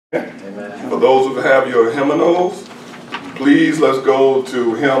Amen. For those who have your hymnals, please let's go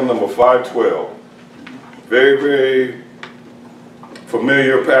to hymn number 512. Very, very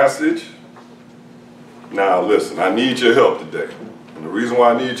familiar passage. Now listen, I need your help today. And the reason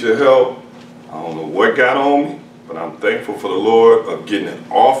why I need your help, I don't know what got on me, but I'm thankful for the Lord of getting it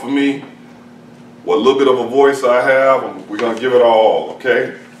off of me. What little bit of a voice I have, we're going to give it all,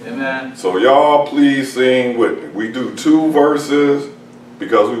 okay? Amen. So y'all please sing with me. We do 2 verses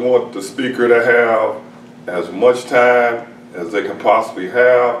because we want the speaker to have as much time as they can possibly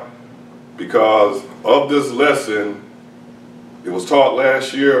have, because of this lesson. It was taught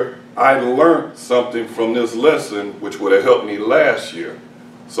last year. I learned something from this lesson which would have helped me last year.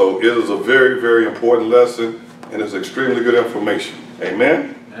 So it is a very, very important lesson, and it's extremely good information.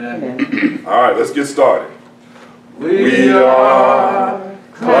 Amen? Amen. All right, let's get started. We are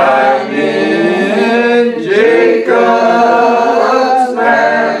climbing Jacob's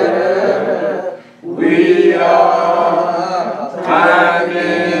ladder. We are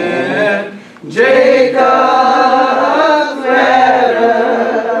climbing Jacob's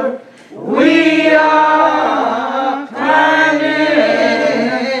ladder. We are climbing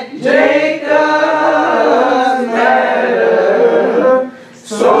Jacob's ladder.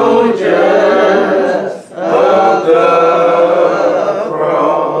 Soldiers of the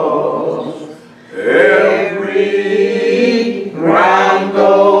cross. Every round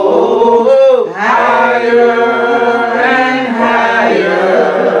goes higher and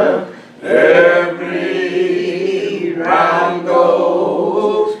higher. Every round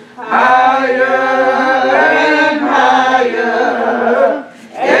goes higher and higher.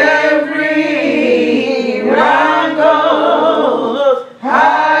 Every round goes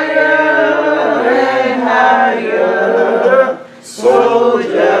higher and higher.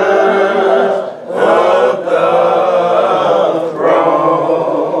 Soldiers of the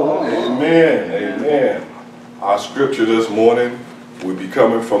cross. Amen, amen. Our scripture this morning will be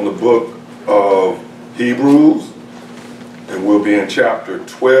coming from the book of Hebrews, and we'll be in chapter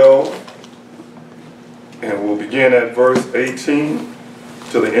 12, and we'll begin at verse 18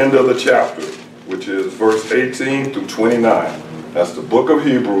 to the end of the chapter, which is verse 18 through 29. That's the book of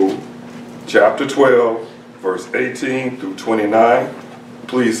Hebrews, chapter 12, verse 18 through 29.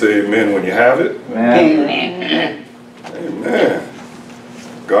 Please say amen when you have it. Amen. Amen.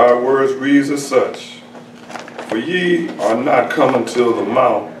 God's words reads as such: For ye are not come unto the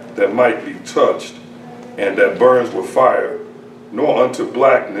mount that might be touched, and that burns with fire, nor unto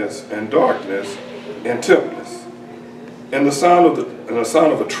blackness and darkness and tempest, and the sound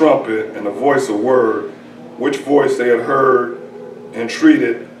of a trumpet and the voice of word, which voice they had heard,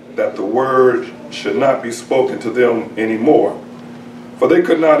 entreated that the word should not be spoken to them any more. For they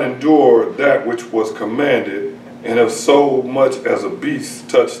could not endure that which was commanded, and if so much as a beast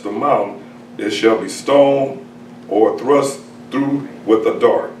touch the mountain, it shall be stoned or thrust through with a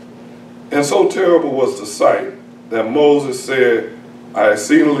dart. And so terrible was the sight that Moses said, I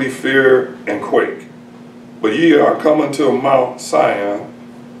exceedingly fear and quake. But ye are come unto Mount Sion,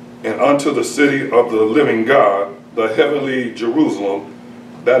 and unto the city of the living God, the heavenly Jerusalem,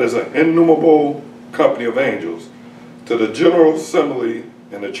 that is an innumerable company of angels, to the general assembly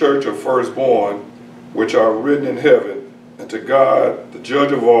and the church of firstborn, which are written in heaven, and to God, the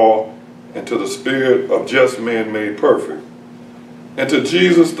judge of all, and to the spirit of just men made perfect, and to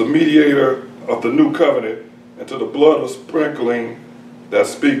Jesus, the mediator of the new covenant, and to the blood of sprinkling that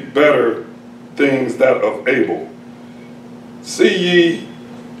speak better things that of Abel. See ye,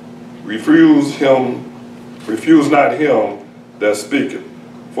 refuse not him that speaketh.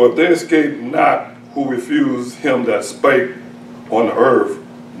 For if they escape not who refuse him that spake on the earth,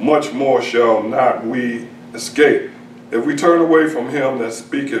 much more shall not we escape, if we turn away from him that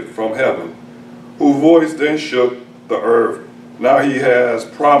speaketh from heaven, whose voice then shook the earth. Now he has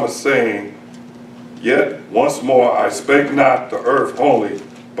promised, saying, Yet once more I spake not the earth only,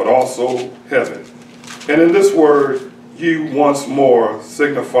 but also heaven. And in this word, ye once more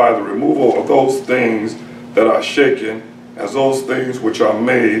signify the removal of those things that are shaken, as those things which are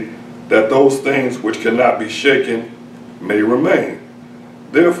made, that those things which cannot be shaken may remain.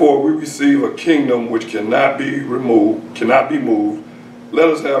 Therefore we receive a kingdom which cannot be moved. Let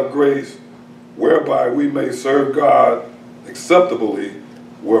us have grace, whereby we may serve God acceptably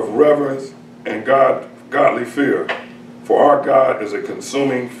with reverence and godly fear. For our God is a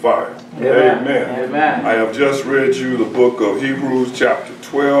consuming fire. Amen. Amen. Amen. I have just read you the book of Hebrews chapter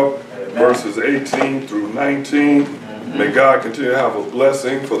 12, Amen. verses 18 through 19. May God continue to have a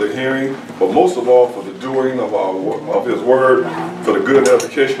blessing for the hearing, but most of all for the doing of His word, for the good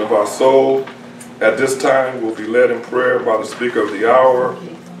edification of our soul. At this time, we'll be led in prayer by the speaker of the hour,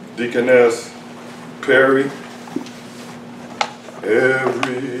 Deaconess Perry. We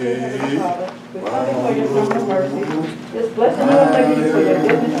thank you for your love and mercy. Just blessing you and thanking you for your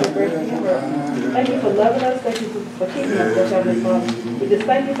goodness, your grace, and your mercy. Thank you for loving us. Thank you for keeping us, dear Heavenly Father. We just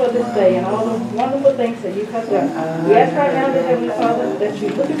thank you for this day and all the wonderful things that you have done. We ask right now, dear Heavenly Father, that you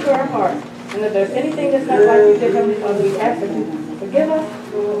look into our hearts, and if there's anything that's not like you, dear Heavenly Father, we ask that you forgive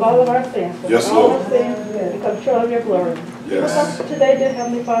us of all of our sins. Yes, all Lord. our sins and come short of your glory. Give us Yes. up today, dear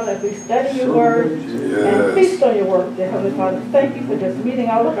Heavenly Father, as we study your word and feast on your word, dear Heavenly Father. Thank you for just meeting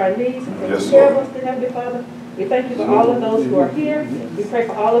all of our needs and taking care of us, dear Heavenly Father. We thank you for all of those who are here. We pray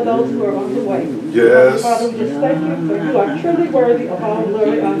for all of those who are on the way. Yes. Father, we just thank you for you are truly worthy of all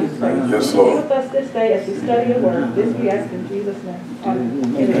glory, honor, and praise. Yes, Be Lord. with us this day as we study your word. This we ask in Jesus' name.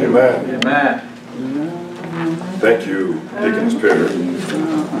 Amen. Amen. Amen. Thank you, Deaconess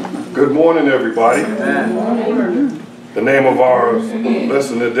Perry. Good morning, everybody. Amen. The name of our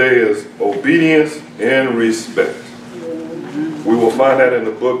lesson today is Obedience and Respect. We will find that in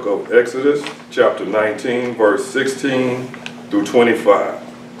the book of Exodus, chapter 19, verse 16 through 25.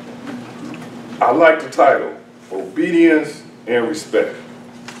 I like the title, Obedience and Respect.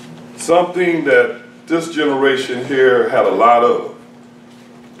 Something that this generation here had a lot of,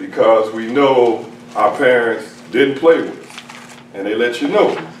 because we know our parents didn't play with us, and they let you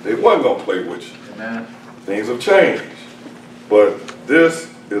know they wasn't going to play with you. Amen. Things have changed, but this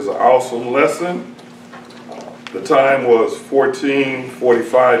is an awesome lesson. The time was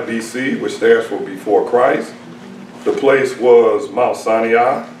 1445 BC, which stands for before Christ. The place was Mount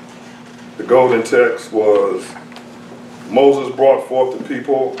Sinai. The golden text was Moses brought forth the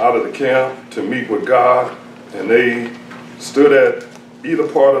people out of the camp to meet with God, and they stood at either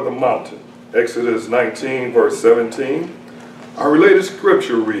part of the mountain. Exodus 19, verse 17. Our related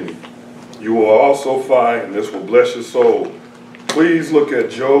scripture reading you will also find, and this will bless your soul. Please look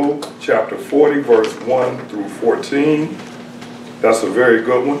at Job chapter 40, verse 1 through 14. That's a very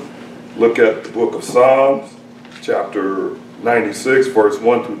good one. Look at the book of Psalms, chapter 96, verse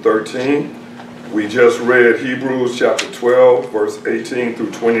 1 through 13. We just read Hebrews chapter 12, verse 18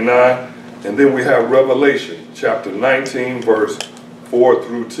 through 29. And then we have Revelation chapter 19, verse 4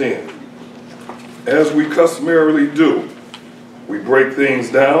 through 10. As we customarily do, we break things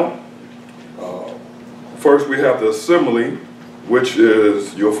down. First, we have the assembly, which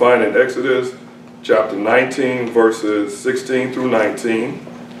is, you'll find in Exodus chapter 19, verses 16 through 19.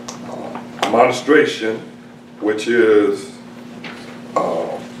 Administration, which is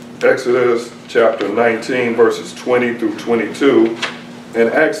Exodus chapter 19, verses 20 through 22. And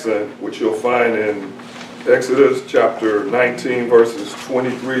accent, which you'll find in Exodus chapter 19, verses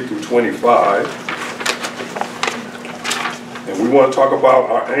 23 through 25. And we want to talk about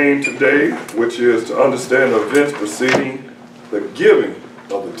our aim today, which is to understand the events preceding the giving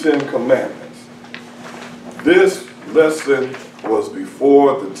of the Ten Commandments. This lesson was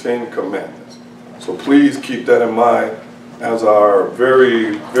before the Ten Commandments. So please keep that in mind as our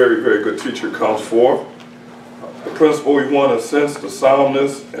very, very, very good teacher comes forth. The principle we want to sense the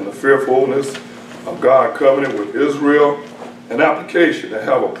soundness and the fearfulness of God's covenant with Israel, an application to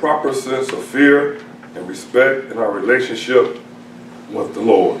have a proper sense of fear and respect in our relationship with the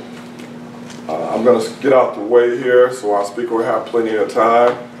Lord. I'm going to get out the way here so our speaker will have plenty of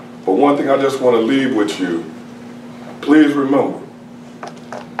time. But one thing I just want to leave with you, please remember,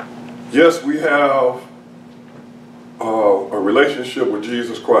 yes, we have a relationship with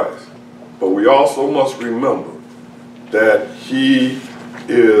Jesus Christ, but we also must remember that He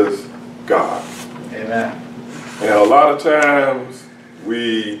is God. Amen. And a lot of times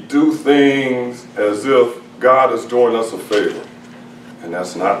we do things as if God is doing us a favor, and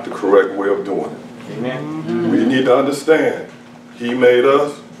that's not the correct way of doing it. Amen. We need to understand, He made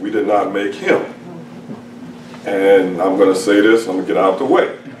us, we did not make Him. And I'm going to say this, I'm going to get out the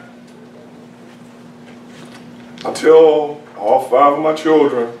way. I tell all 5 of my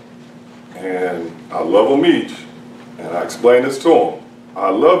children, and I love them each, and I explain this to them. I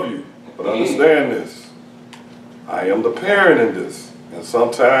love you, but understand this. I am the parent in this, and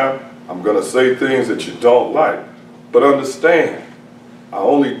sometimes I'm going to say things that you don't like, but understand, I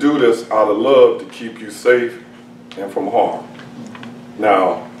only do this out of love to keep you safe and from harm.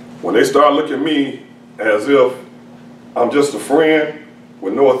 Now, when they start looking at me as if I'm just a friend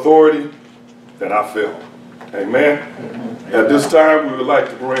with no authority, then I fail. Amen? At this time, we would like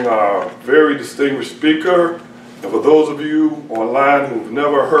to bring our very distinguished speaker. And for those of you online who've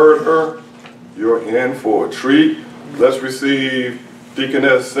never heard her, you're in for a treat. Let's receive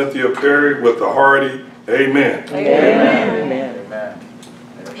Deaconess Cynthia Perry with a hearty amen. Amen. Amen. Amen. Amen.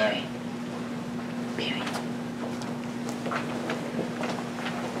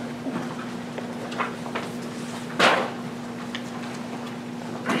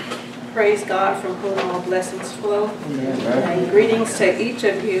 Praise God from whom all blessings flow. And greetings to each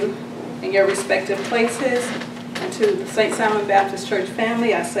of you in your respective places. And to the St. Simon Baptist Church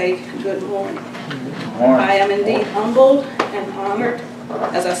family, I say good morning. I am indeed humbled and honored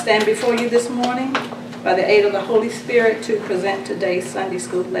as I stand before you this morning by the aid of the Holy Spirit to present today's Sunday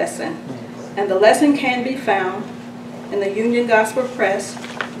school lesson. And the lesson can be found in the Union Gospel Press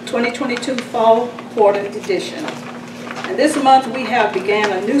 2022 Fall Quarter Edition. And this month we have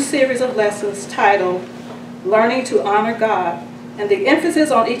began a new series of lessons titled Learning to Honor God. And the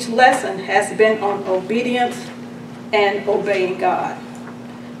emphasis on each lesson has been on obedience and obeying God.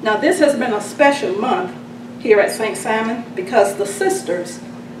 Now this has been a special month here at St. Simon because the sisters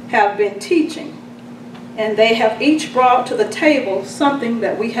have been teaching. And they have each brought to the table something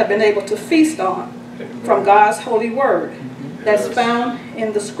that we have been able to feast on from God's holy word that's found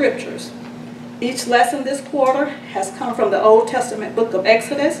in the scriptures. Each lesson this quarter has come from the Old Testament book of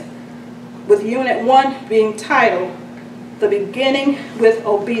Exodus, with Unit 1 being titled, The Beginning with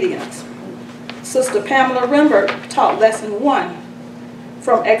Obedience. Sister Pamela Rembert taught Lesson 1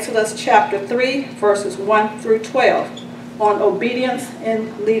 from Exodus chapter 3, verses 1 through 12, on obedience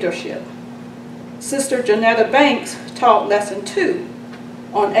in leadership. Sister Janetta Banks taught Lesson 2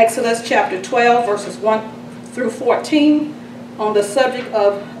 on Exodus chapter 12, verses 1 through 14, on the subject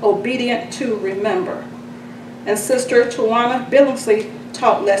of obedient to remember. And Sister Tawana Billingsley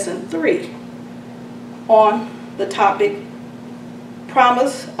taught Lesson 3 on the topic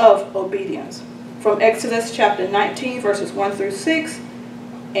Promise of Obedience from Exodus chapter 19, verses 1 through 6,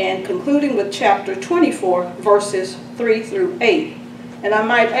 and concluding with chapter 24, verses 3 through 8. And I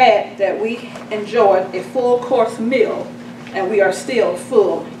might add that we enjoyed a full course meal, and we are still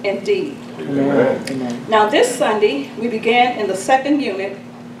full indeed. Amen. Now this Sunday, we began in the second unit,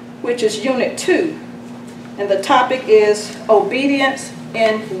 which is Unit 2, and the topic is Obedience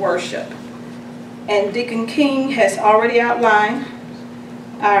in Worship. And Deacon King has already outlined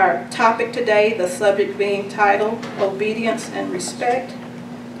our topic today, the subject being titled Obedience and Respect.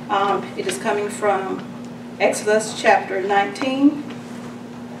 It is coming from Exodus chapter 19,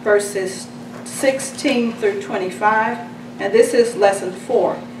 verses 16 through 25, and this is Lesson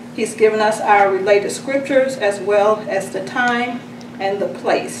 4. He's given us our related scriptures as well as the time and the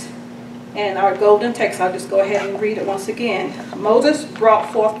place. And our golden text, I'll just go ahead and read it once again. Moses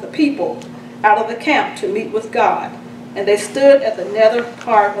brought forth the people out of the camp to meet with God, and they stood at the nether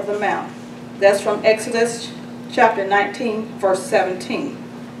part of the mount. That's from Exodus chapter 19, verse 17.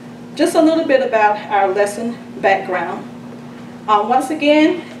 Just a little bit about our lesson background. Once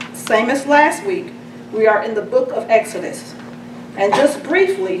again, same as last week, we are in the book of Exodus. And just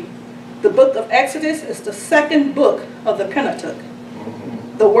briefly, the book of Exodus is the second book of the Pentateuch.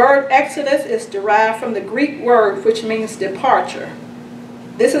 The word Exodus is derived from the Greek word which means departure.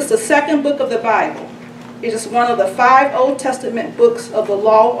 This is the second book of the Bible. It is one of the 5 Old Testament books of the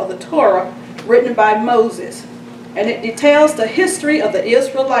law or the Torah written by Moses. And it details the history of the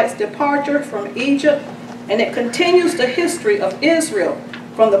Israelites' departure from Egypt, and it continues the history of Israel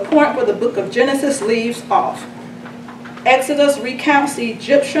from the point where the book of Genesis leaves off. Exodus recounts the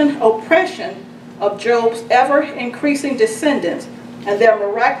Egyptian oppression of Job's ever-increasing descendants and their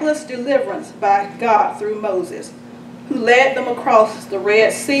miraculous deliverance by God through Moses, who led them across the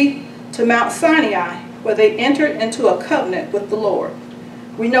Red Sea to Mount Sinai, where they entered into a covenant with the Lord.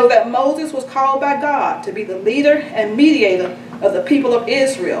 We know that Moses was called by God to be the leader and mediator of the people of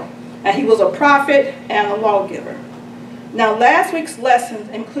Israel, and he was a prophet and a lawgiver. Now, last week's lessons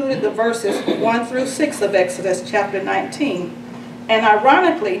included the verses 1 through 6 of Exodus chapter 19. And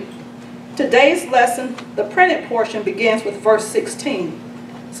ironically, today's lesson, the printed portion, begins with verse 16.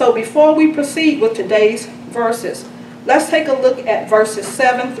 So before we proceed with today's verses, let's take a look at verses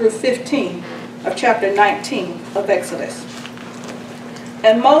 7 through 15 of chapter 19 of Exodus.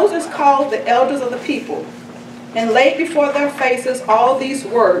 And Moses called the elders of the people and laid before their faces all these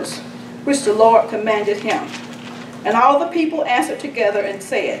words which the Lord commanded him. And all the people answered together and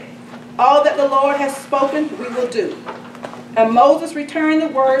said, All that the Lord has spoken we will do. And Moses returned the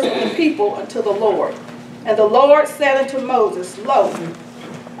words of the people unto the Lord. And the Lord said unto Moses, Lo,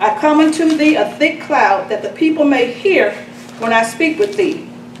 I come unto thee a thick cloud, that the people may hear when I speak with thee,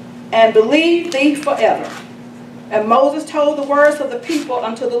 and believe thee forever. And Moses told the words of the people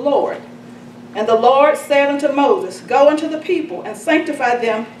unto the Lord. And the Lord said unto Moses, Go unto the people, and sanctify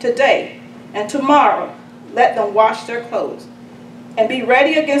them today, and tomorrow let them wash their clothes, and be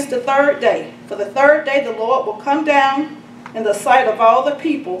ready against the third day. For the third day the Lord will come down in the sight of all the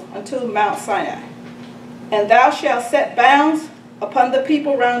people unto Mount Sinai. And thou shalt set bounds upon the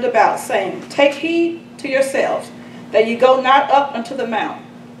people round about, saying, Take heed to yourselves, that ye go not up unto the mount.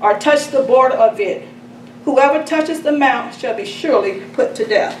 or touch the border of it. Whoever touches the mount shall be surely put to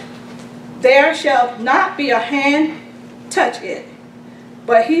death. There shall not be a hand touch it,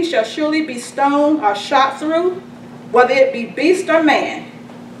 but he shall surely be stoned or shot through, whether it be beast or man.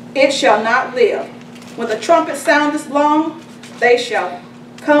 It shall not live. When the trumpet soundeth long, they shall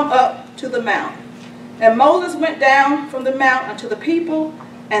come up to the mount. And Moses went down from the mount unto the people,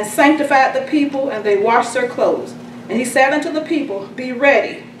 and sanctified the people, and they washed their clothes. And he said unto the people, Be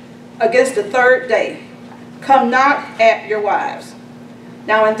ready against the third day. Come not at your wives.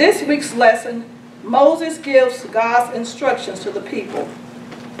 Now in this week's lesson, Moses gives God's instructions to the people.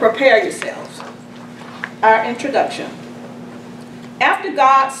 Prepare yourselves. Our introduction. After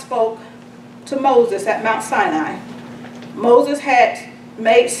God spoke to Moses at Mount Sinai, Moses had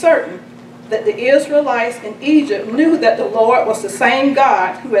made certain that the Israelites in Egypt knew that the Lord was the same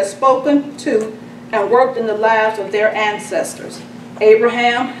God who had spoken to and worked in the lives of their ancestors,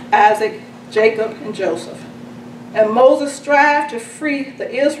 Abraham, Isaac, Jacob, and Joseph. And Moses strived to free the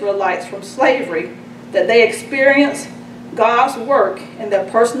Israelites from slavery that they experienced God's work in their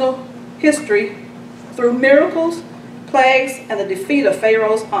personal history through miracles, plagues, and the defeat of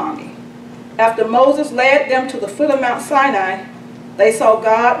Pharaoh's army. After Moses led them to the foot of Mount Sinai, they saw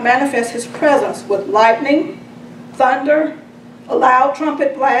God manifest his presence with lightning, thunder, a loud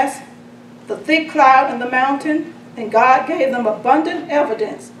trumpet blast, the thick cloud in the mountain, and God gave them abundant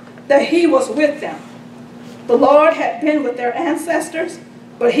evidence that he was with them. The Lord had been with their ancestors,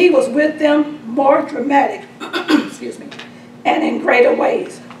 but he was with them more dramatic, excuse me, and in greater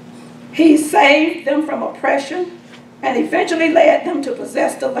ways. He saved them from oppression and eventually led them to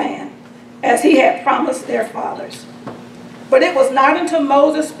possess the land, as he had promised their fathers. But it was not until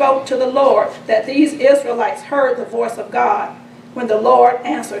Moses spoke to the Lord that these Israelites heard the voice of God when the Lord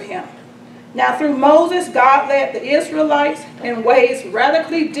answered him. Now through Moses, God led the Israelites in ways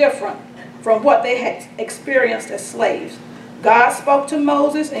radically different from what they had experienced as slaves. God spoke to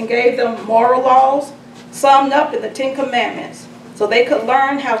Moses and gave them moral laws, summed up in the Ten Commandments, so they could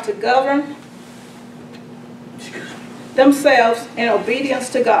learn how to govern themselves in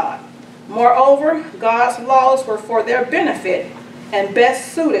obedience to God. Moreover, God's laws were for their benefit and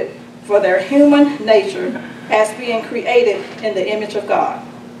best suited for their human nature as being created in the image of God.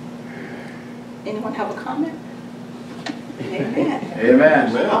 Anyone have a comment? Amen.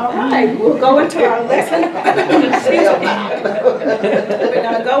 Amen. All right, we'll go into our lesson. Excuse me. We're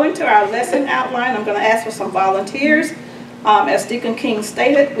going to go into our lesson outline. I'm going to ask for some volunteers. As Deacon King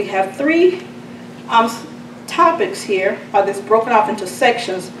stated, we have three topics here, that's broken off into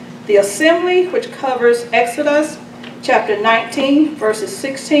sections. The assembly, which covers Exodus chapter 19, verses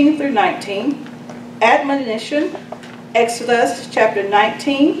 16 through 19. Admonition, Exodus chapter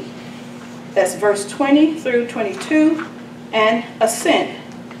 19, that's verse 20 through 22. And ascent,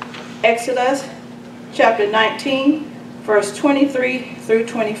 Exodus chapter 19, verse 23 through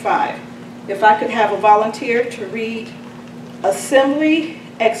 25. If I could have a volunteer to read assembly,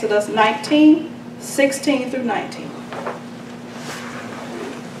 Exodus 19, 16 through 19.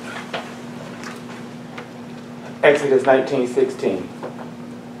 Exodus 19:16.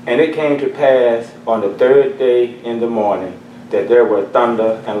 And it came to pass on the third day in the morning that there were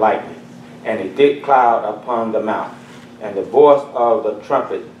thunder and lightning, and a thick cloud upon the mount, and the voice of the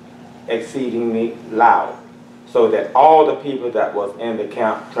trumpet exceedingly loud, so that all the people that was in the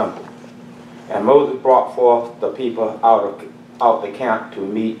camp trembled. And Moses brought forth the people out of the camp to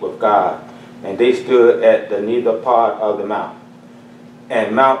meet with God, and they stood at the nether part of the mount.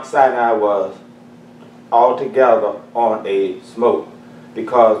 And Mount Sinai was altogether on a smoke,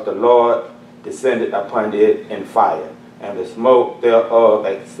 because the Lord descended upon it in fire, and the smoke thereof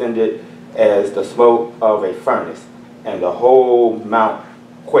ascended as the smoke of a furnace, and the whole mount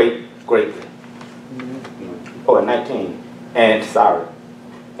quaked greatly. Oh, and 19.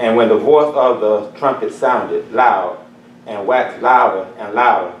 And when the voice of the trumpet sounded loud, and waxed louder and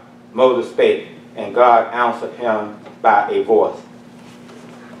louder, Moses spake, and God answered him by a voice.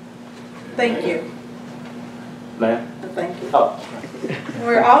 Thank you. Ma'am? Thank you. Oh.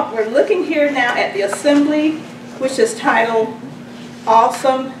 We're looking here now at the assembly, which is titled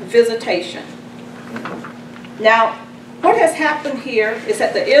Awesome Visitation. Now, what has happened here is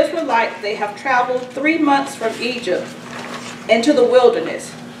that the Israelites, they have traveled 3 months from Egypt into the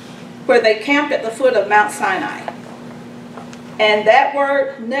wilderness, where they camped at the foot of Mount Sinai. And that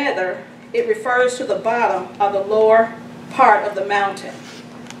word nether, it refers to the bottom of the lower part of the mountain.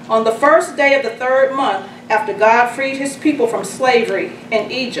 On the first day of the 3rd month, after God freed his people from slavery in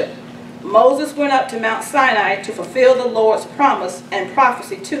Egypt, Moses went up to Mount Sinai to fulfill the Lord's promise and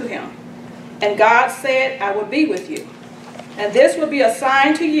prophecy to him. And God said, I will be with you, And this will be a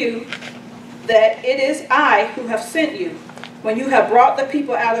sign to you that it is I who have sent you. When you have brought the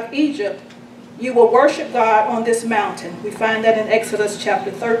people out of Egypt, you will worship God on this mountain. We find that in Exodus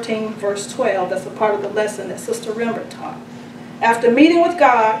chapter 13, verse 12. That's a part of the lesson that Sister Rembert taught. After meeting with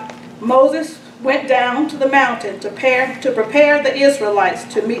God, Moses went down to the mountain to prepare the Israelites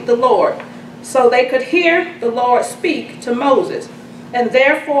to meet the Lord, so they could hear the Lord speak to Moses. And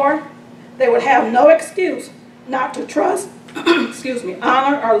therefore, they would have no excuse not to trust,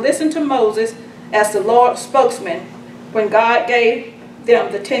 honor, or listen to Moses as the Lord's spokesman when God gave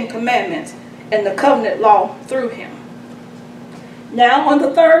them the 10 Commandments and the covenant law through him. Now on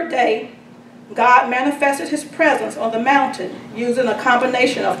the third day, God manifested his presence on the mountain using a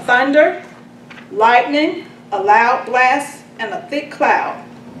combination of thunder, lightning, a loud blast, and a thick cloud.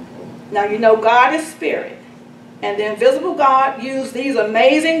 Now you know God is spirit, and the invisible God used these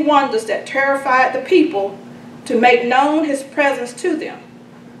amazing wonders that terrified the people to make known his presence to them.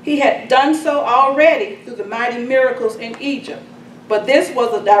 He had done so already through the mighty miracles in Egypt, but this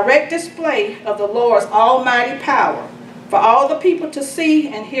was a direct display of the Lord's almighty power for all the people to see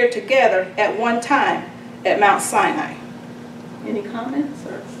and hear together at one time at Mount Sinai. Any comments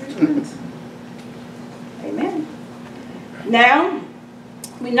or questions? Amen. Now,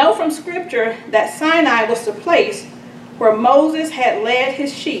 we know from Scripture that Sinai was the place where Moses had led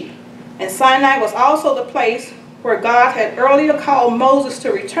his sheep, and Sinai was also the place where God had earlier called Moses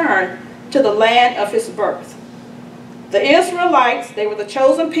to return to the land of his birth. The Israelites, they were the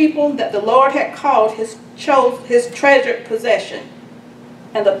chosen people that the Lord had called his treasured possession,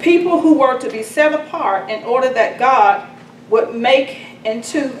 and the people who were to be set apart in order that God would make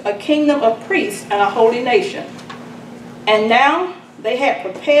into a kingdom of priests and a holy nation. And now they had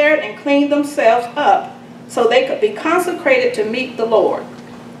prepared and cleaned themselves up so they could be consecrated to meet the Lord.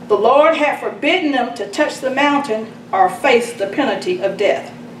 The Lord had forbidden them to touch the mountain or face the penalty of death.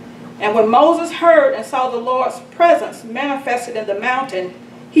 And when Moses heard and saw the Lord's presence manifested in the mountain,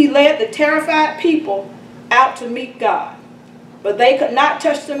 he led the terrified people out to meet God. But they could not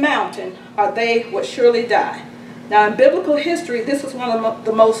touch the mountain, or they would surely die. Now in biblical history, this is one of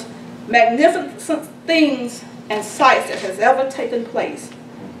the most magnificent things and sights that has ever taken place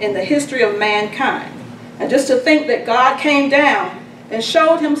in the history of mankind. And just to think that God came down and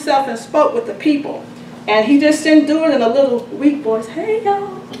showed himself and spoke with the people. And he just didn't do it in a little weak voice, hey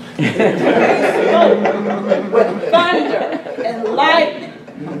y'all. With thunder and lightning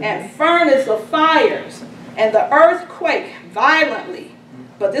and furnace of fires and the earthquake violently.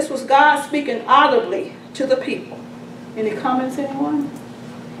 But this was God speaking audibly to the people. Any comments, anyone?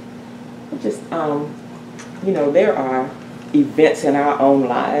 Just, you know, there are events in our own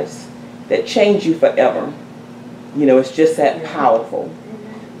lives that change you forever. You know, it's just that powerful.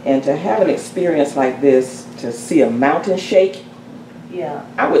 And to have an experience like this, to see a mountain shake, Yeah.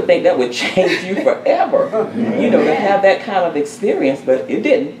 I would think that would change you forever. You know, to have that kind of experience, but it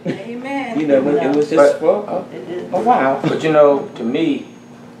didn't. Amen. You know, it was just for a while. But you know, to me,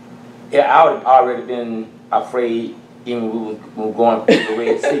 yeah, I would have already been afraid even when we were going through the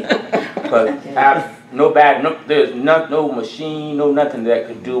Red Sea. Because there's no machine, no nothing that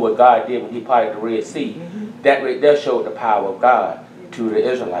could do what God did when he parted the Red Sea. That right there showed the power of God to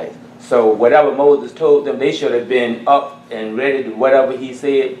the Israelites. So whatever Moses told them, they should have been up and ready to whatever he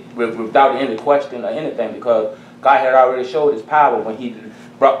said without any question or anything, because God had already showed his power when he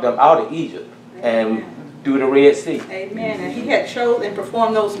brought them out of Egypt and through the Red Sea. Amen. And he had showed and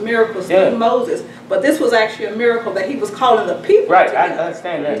performed those miracles through Moses. But this was actually a miracle that he was calling the people Right, I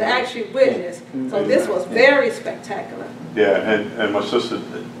understand that. to actually witness. So this was very spectacular. Yeah, and my sister,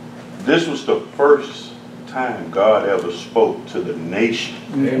 this was the first time God ever spoke to the nation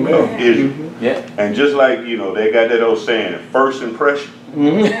of Israel. Yeah. And just like, you know, they got that old saying, first impression.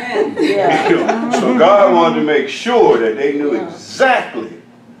 Amen. Yeah. You know, so God wanted to make sure that they knew exactly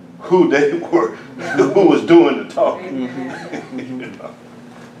who they were, who was doing the talking. You know.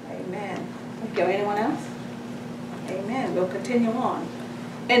 Amen. Thank you. Anyone else? Amen. We'll continue on.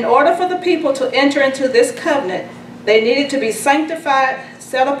 In order for the people to enter into this covenant, they needed to be sanctified,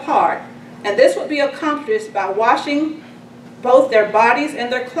 set apart, and this would be accomplished by washing both their bodies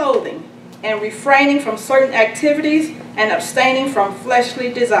and their clothing, and refraining from certain activities and abstaining from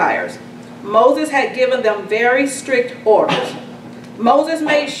fleshly desires. Moses had given them very strict orders. Moses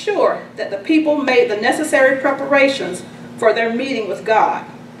made sure that the people made the necessary preparations for their meeting with God.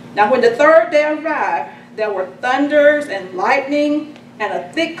 Now when the third day arrived, there were thunders and lightning and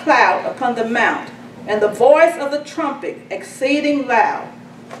a thick cloud upon the mount, and the voice of the trumpet exceeding loud.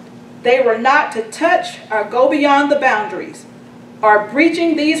 They were not to touch or go beyond the boundaries, or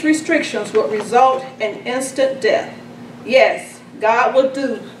breaching these restrictions would result in instant death. Yes, God will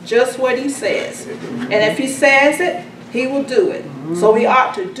do just what he says. And if he says it, he will do it. So we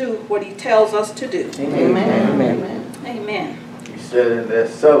ought to do what he tells us to do. Amen. Amen. Amen. You said it, that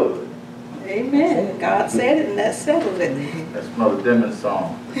settles it. Amen. God said it and that settles it. That's Mother Demon's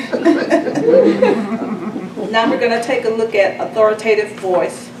song. Now we're going to take a look at authoritative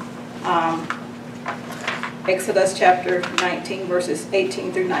voice. Exodus chapter 19, verses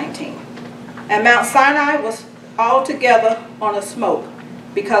 18 through 19. And Mount Sinai was altogether on a smoke,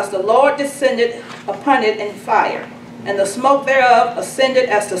 because the Lord descended upon it in fire, and the smoke thereof ascended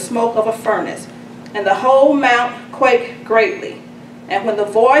as the smoke of a furnace, and the whole mount quaked greatly. And when the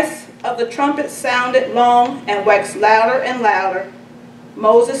voice of the trumpet sounded long and waxed louder and louder,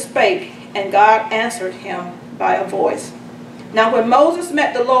 Moses spake, and God answered him by a voice. Now when Moses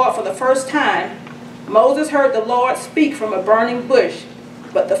met the Lord for the first time, Moses heard the Lord speak from a burning bush,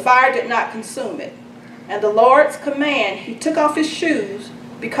 but the fire did not consume it. And the Lord's command, he took off his shoes,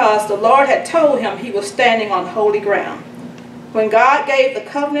 because the Lord had told him he was standing on holy ground. When God gave the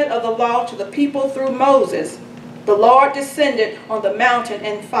covenant of the law to the people through Moses, the Lord descended on the mountain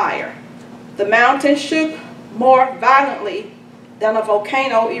in fire. The mountain shook more violently than a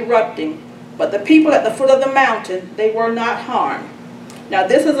volcano erupting, but the people at the foot of the mountain, they were not harmed. Now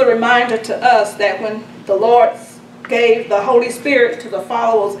this is a reminder to us that when the Lord gave the Holy Spirit to the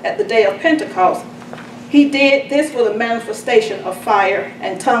followers at the day of Pentecost, he did this for the manifestation of fire,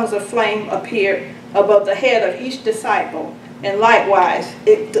 and tongues of flame appeared above the head of each disciple. And likewise,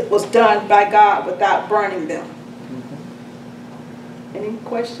 it was done by God without burning them. Any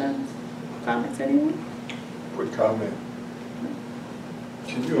questions, comments, anyone? Quick comment.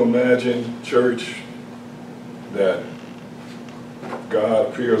 Can you imagine, church, that God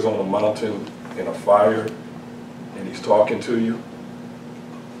appears on a mountain in a fire and he's talking to you?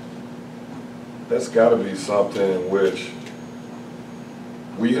 That's got to be something in which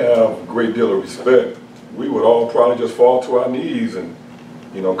we have a great deal of respect. We would all probably just fall to our knees and,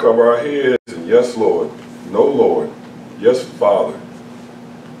 cover our heads and yes, Lord, no, Lord, yes, Father,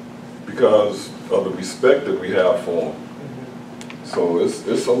 because of the respect that we have for him. So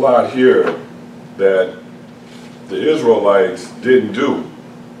it's a lot here that the Israelites didn't do,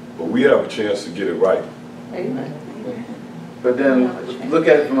 but we have a chance to get it right. Amen. But then look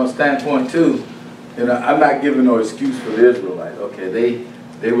at it from a standpoint too. I'm not giving no excuse for the Israelites. Okay,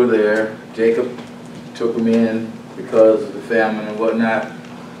 they were there. Jacob took them in because of the famine and whatnot,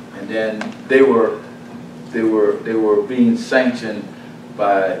 and then they were being sanctioned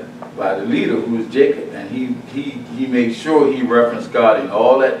by the leader, who was Jacob, and he made sure he referenced God in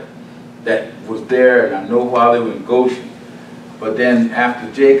all that was there. And I know while they were in Goshen, but then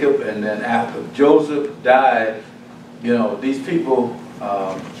after Jacob and then after Joseph died, these people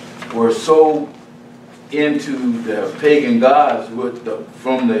were so into the pagan gods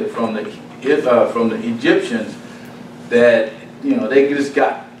from the Egyptians that they just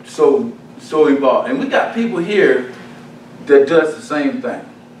got so involved. And we got people here that does the same thing.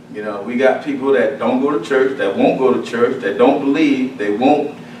 We got people that don't go to church, that won't go to church, that don't believe, they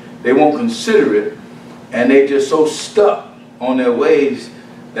won't consider it, and they just so stuck on their ways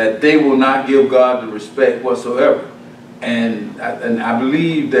that they will not give God the respect whatsoever. And I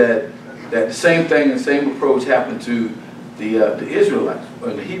believe that the same thing, the same approach happened to the Israelites,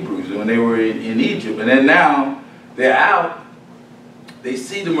 or the Hebrews, when they were in Egypt. And then now they're out, they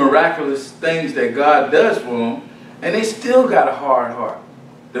see the miraculous things that God does for them, and they still got a hard heart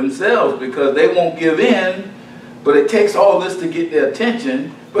themselves because they won't give in. But it takes all this to get their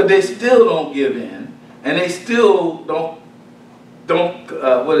attention, but they still don't give in, and they still don't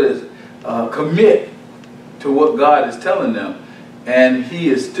commit to what God is telling them. And he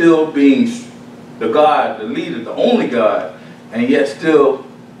is still being the God, the leader, the only God, and yet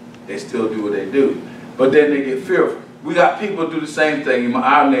they still do what they do. But then they get fearful. We got people do the same thing in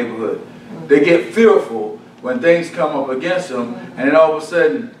our neighborhood. They get fearful when things come up against them, and then all of a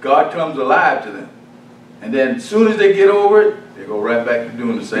sudden God comes alive to them. And then as soon as they get over it, they go right back to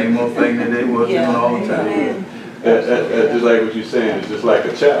doing the same old thing that they were doing all the time. That's just like what you're saying. It's just like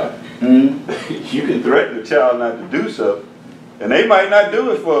a child. Mm-hmm. You can threaten a child not to do something, and they might not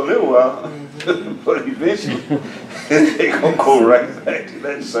do it for a little while, but eventually they're going to go right back to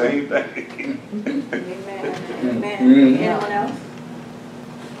that same thing. Amen. Amen. Anyone else?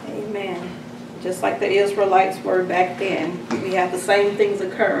 Amen. Just like the Israelites were back then, we have the same things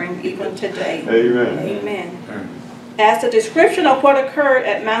occurring even today. Amen. Amen. As the description of what occurred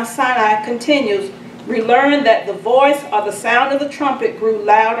at Mount Sinai continues, we learn that the voice or the sound of the trumpet grew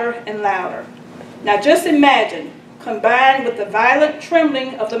louder and louder. Now just imagine, combined with the violent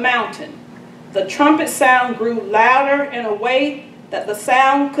trembling of the mountain, The trumpet sound grew louder in a way that the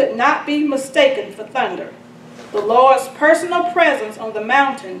sound could not be mistaken for thunder. The Lord's personal presence on the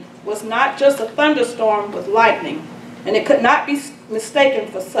mountain was not just a thunderstorm with lightning, and it could not be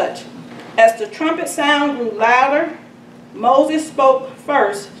mistaken for such. As the trumpet sound grew louder, Moses spoke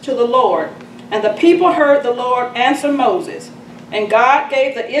first to the Lord, and the people heard the Lord answer Moses. And God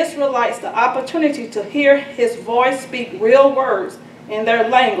gave the Israelites the opportunity to hear his voice speak real words in their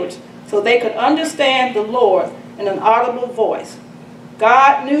language, so they could understand the Lord in an audible voice.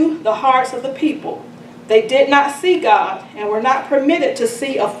 God knew the hearts of the people. They did not see God and were not permitted to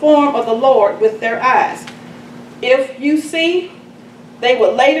see a form of the Lord with their eyes. If you see, they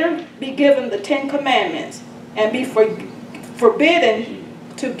would later be given the 10 Commandments and be forbidden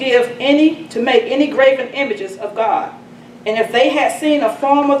to make any graven images of God. And if they had seen a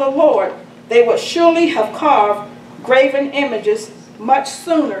form of the Lord, they would surely have carved graven images much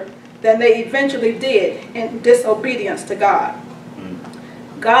sooner than they eventually did in disobedience to God.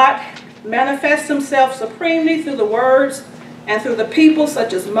 God manifests himself supremely through the words and through the people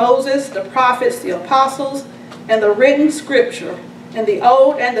such as Moses, the prophets, the apostles, and the written scripture in the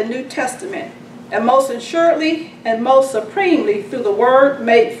Old and the New Testament, and most assuredly and most supremely through the Word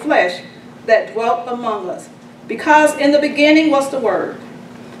made flesh that dwelt among us. Because in the beginning was the Word,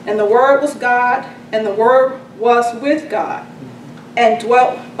 and the Word was God, and the Word was with God, and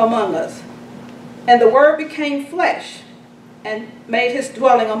dwelt among us. And the Word became flesh, and made his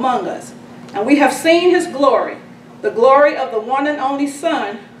dwelling among us. And we have seen his glory, the glory of the one and only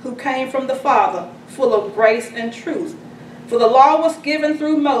Son, who came from the Father, full of grace and truth. For the law was given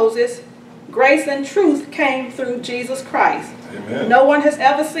through Moses, grace and truth came through Jesus Christ. Amen. No one has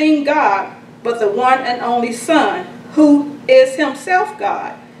ever seen God but the one and only Son, who is himself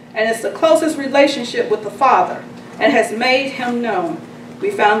God, and is the closest relationship with the Father, and has made him known.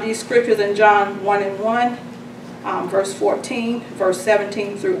 We found these scriptures in John 1:1, verse 14, verse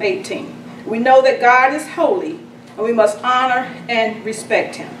 17 through 18. We know that God is holy, and we must honor and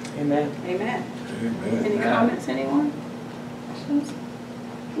respect him. Amen. Amen. Amen. Any comments, anyone? Questions?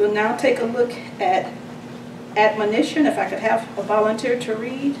 We'll now take a look at admonition, if I could have a volunteer to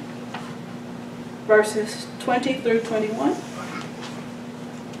read verses 20 through 21.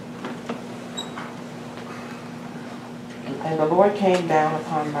 And the Lord came down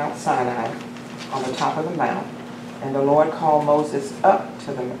upon Mount Sinai on the top of the mount, and the Lord called Moses up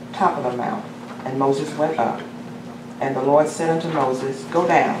to the top of the mount, and Moses went up. And the Lord said unto Moses, Go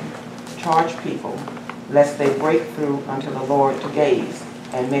down, charge people, lest they break through unto the Lord to gaze,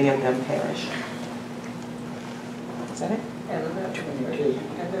 and many of them perish. Is that it?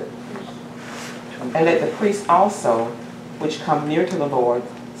 And let the priests also, which come near to the Lord,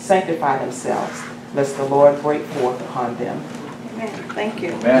 sanctify themselves, lest the Lord break forth upon them. Amen. Thank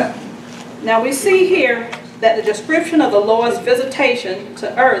you. Amen. Now we see here that the description of the Lord's visitation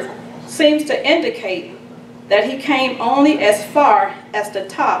to earth seems to indicate that he came only as far as the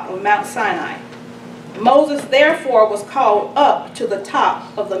top of Mount Sinai. Moses therefore was called up to the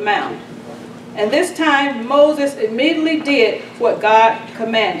top of the mount. And this time Moses immediately did what God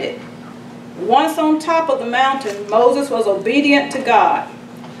commanded. Once on top of the mountain, Moses was obedient to God.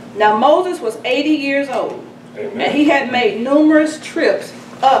 Now Moses was 80 years old, Amen. and he had made numerous trips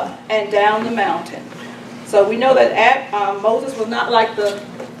up and down the mountain. So we know that Moses was not like the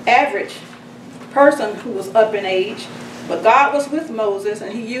average person who was up in age, but God was with Moses,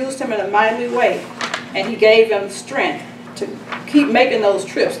 and he used him in a mighty way, and he gave him strength to keep making those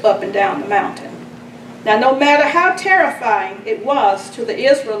trips up and down the mountain. Now, no matter how terrifying it was to the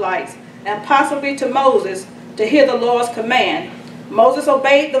Israelites and possibly to Moses to hear the Lord's command, Moses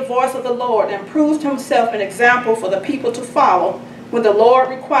obeyed the voice of the Lord and proved himself an example for the people to follow when the Lord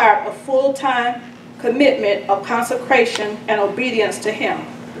required a full-time commitment of consecration and obedience to him.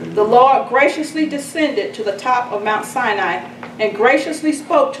 The Lord graciously descended to the top of Mount Sinai and graciously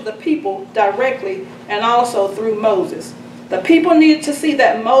spoke to the people directly and also through Moses. The people needed to see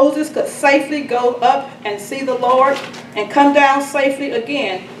that Moses could safely go up and see the Lord and come down safely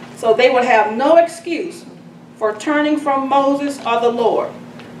again, so they would have no excuse for turning from Moses or the Lord.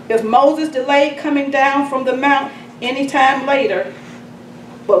 If Moses delayed coming down from the mount any time later,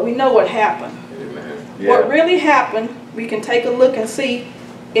 but we know what happened. Yeah. What really happened, we can take a look and see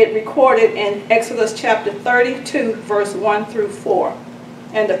it recorded in Exodus chapter 32, verse 1 through 4.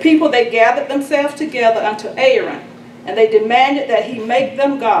 And the people, they gathered themselves together unto Aaron, and they demanded that he make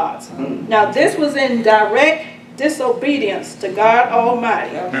them gods. Now this was in direct disobedience to God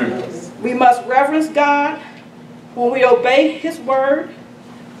Almighty. We must reverence God when we obey his word.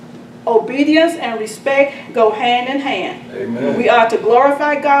 Obedience and respect go hand in hand. Amen. We are to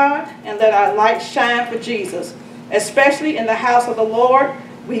glorify God and let our light shine for Jesus. Especially in the house of the Lord,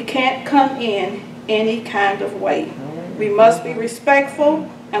 we can't come in any kind of way. We must be respectful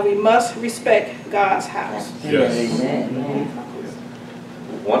and we must respect God's house. Yes.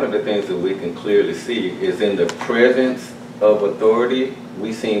 One of the things that we can clearly see is in the presence of authority,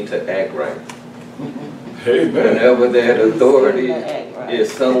 we seem to act right. Amen. Whenever that authority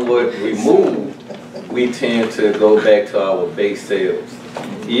is somewhat removed, we tend to go back to our base selves.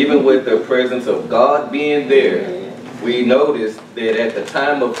 Even with the presence of God being there, we notice that at the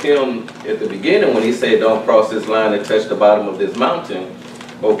time of him, at the beginning when he said, don't cross this line and touch the bottom of this mountain,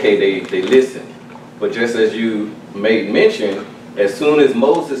 okay, they listened. But just as you made mention, as soon as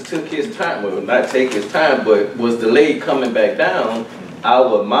Moses took his time, well, not take his time, but was delayed coming back down,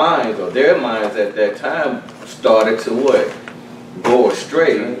 our minds, or their minds at that time, started to what? Go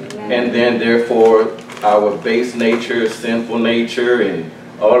astray. And then therefore, our base nature, sinful nature, and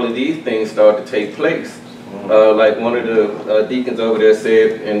all of these things started to take place. Like one of the deacons over there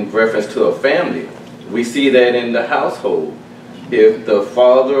said in reference to a family, we see that in the household. If the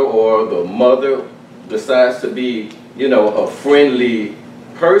father or the mother decides to be, you know, a friendly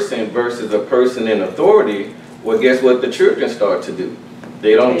person versus a person in authority, well, guess what the children start to do?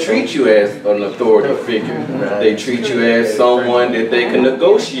 They don't treat you as an authority figure. They treat you as someone that they can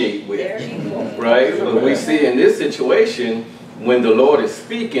negotiate with, right? But we see in this situation, when the Lord is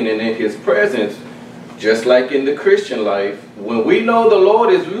speaking and in his presence, just like in the Christian life, when we know the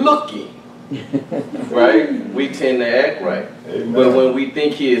Lord is looking, right, we tend to act right. Amen. But when we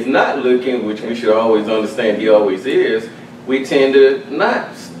think he is not looking, which we should always understand he always is, we tend to not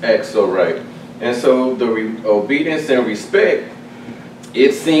act so right. And so the obedience and respect,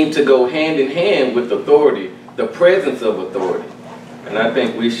 it seemed to go hand in hand with authority, the presence of authority. And I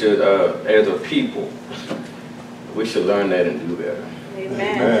think we should, as a people, we should learn that and do better.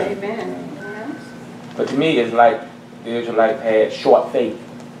 Amen. Amen. But to me, it's like the Israelites had short faith.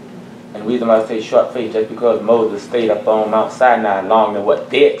 And the reason why I say short faith, just because Moses stayed up on Mount Sinai longer than what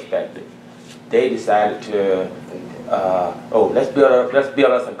they expected, they decided to, let's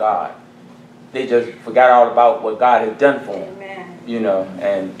build us a God. They just forgot all about what God had done for them. Amen. You know,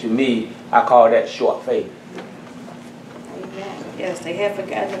 and to me, I call that short faith. Amen. Yes, they had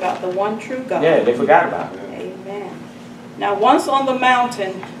forgotten about the one true God. Yeah, they forgot about it. Amen. Now, once on the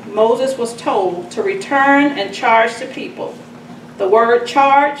mountain, Moses was told to return and charge the people. The word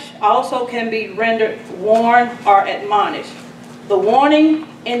charge also can be rendered warn or admonish. The warning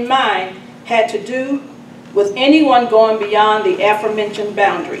in mind had to do with anyone going beyond the aforementioned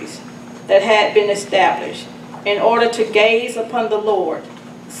boundaries that had been established in order to gaze upon the Lord.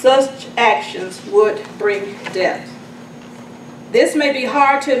 Such actions would bring death. This may be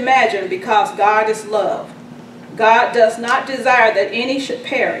hard to imagine because God is love. God does not desire that any should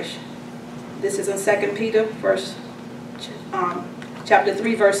perish. This is in 2 Peter chapter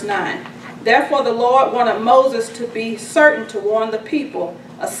 3, verse 9. Therefore the Lord wanted Moses to be certain to warn the people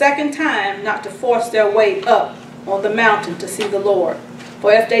a second time not to force their way up on the mountain to see the Lord.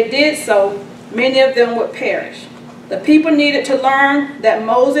 For if they did so, many of them would perish. The people needed to learn that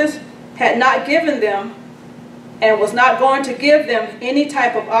Moses had not given them and was not going to give them any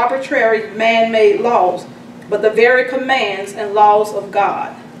type of arbitrary man-made laws, but the very commands and laws of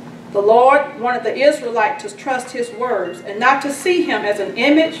God. The Lord wanted the Israelites to trust his words and not to see him as an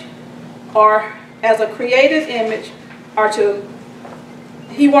image or as a created image,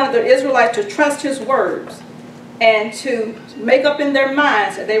 he wanted the Israelites to trust his words and to make up in their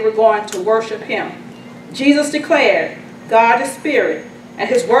minds that they were going to worship him. Jesus declared, God is spirit, and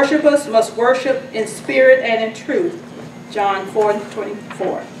his worshipers must worship in spirit and in truth. John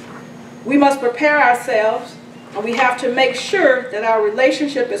 4:24. We must prepare ourselves, and we have to make sure that our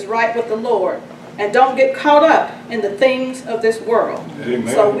relationship is right with the Lord and don't get caught up in the things of this world. Amen.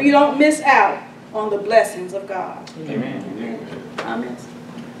 So we don't miss out on the blessings of God. Amen. Comments?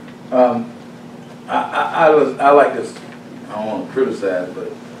 I like this, I don't want to criticize,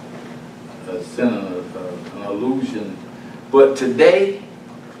 but send an allusion. But today,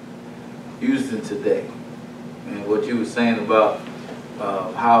 using today, and what you were saying about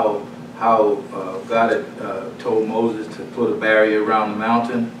how God had told Moses to put a barrier around the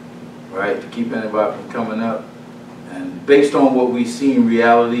mountain, right, to keep anybody from coming up. And based on what we see in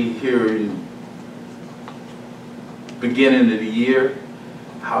reality here in beginning of the year,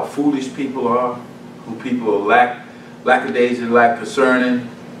 how foolish people are, who people are lackadaisical, concerning.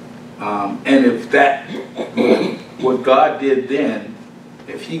 And if that, what God did then,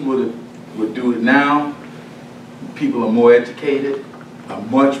 if he would do it now, people are more educated,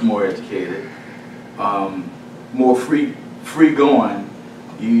 much more educated, more free going.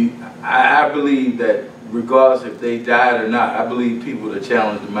 I believe that regardless if they died or not, I believe people would have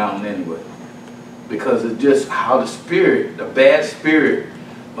challenged the mountain anyway. Because of just how the bad spirit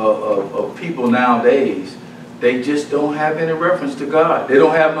of people nowadays, they just don't have any reference to God. They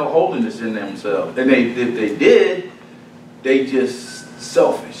don't have no holiness in themselves. And if they did, they just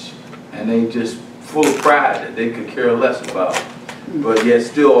selfish. And they just full of pride that they could care less about. But yet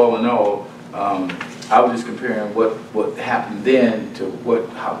still, all in all, I was just comparing what happened then to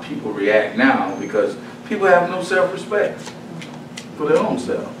how people react now, because people have no self-respect for their own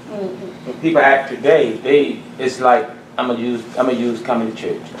self. When people act today, it's like I'm gonna use coming to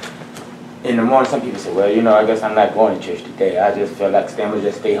church. In the morning, some people say, well, you know, I guess I'm not going to church today. I just feel like I'm gonna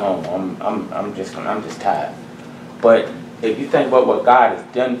just stay home. I'm just tired. But if you think about what God has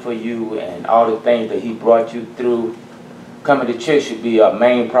done for you and all the things that He brought you through, coming to church should be a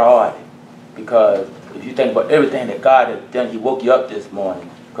main priority. Because if you think about everything that God has done, He woke you up this morning.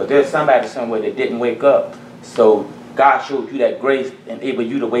 Because there's somebody somewhere that didn't wake up. So God showed you that grace and able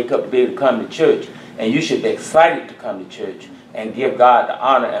you to wake up to be able to come to church. And you should be excited to come to church and give God the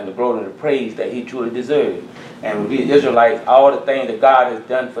honor and the glory and the praise that He truly deserves. And with the Israelites, all the things that God has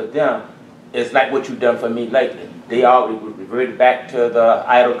done for them, it's like what you've done for me lately. They all reverted back to the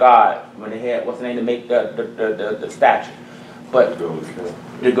idol God when they had, what's the name, to make the statue. But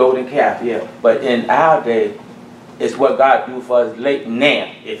the golden calf, yeah. But in our day, it's what God do for us late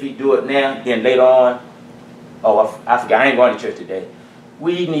now. If He do it now, then later on, oh, I forgot, I ain't going to church today.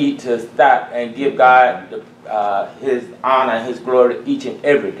 We need to stop and give God His honor and His glory each and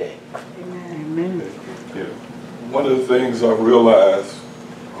every day. Amen. Yeah. One of the things I realized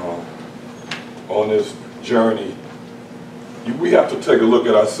on this journey, we have to take a look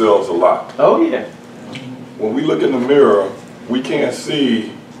at ourselves a lot. Oh, yeah. When we look in the mirror, we can't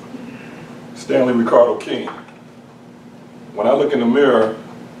see Stanley Ricardo King. When I look in the mirror,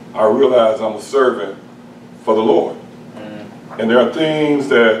 I realize I'm a servant for the Lord. And there are things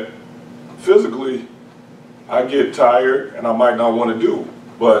that physically I get tired and I might not want to do,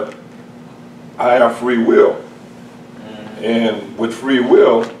 but I have free will. And with free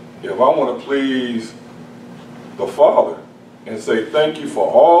will, if I want to please the Father and say thank you for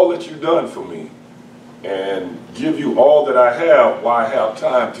all that you've done for me and give you all that I have while I have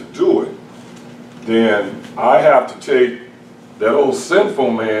time to do it, then I have to take that old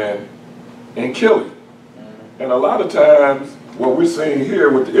sinful man and kill him. And a lot of times, what we're seeing here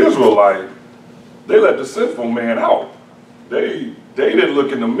with the Israelites, they let the sinful man out. They didn't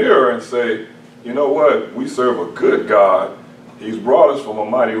look in the mirror and say, you know what, we serve a good God. He's brought us from a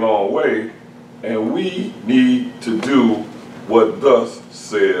mighty long way, and we need to do what thus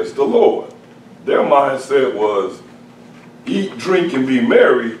says the Lord. Their mindset was, eat, drink, and be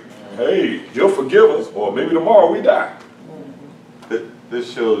merry. Hey, He'll forgive us, or maybe tomorrow we die.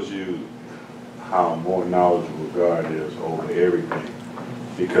 This shows you how more knowledgeable God is over everything.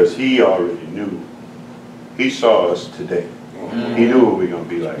 Because He already knew. He saw us today. He knew what we were going to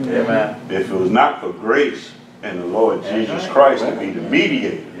be like. Amen. If it was not for grace and the Lord Jesus Christ to be the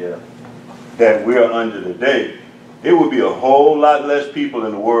mediator that we're under today, it would be a whole lot less people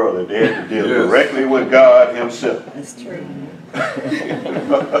in the world if they had to deal directly with God Himself. That's true.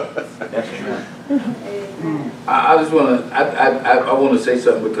 That's true. I just want to, I want to say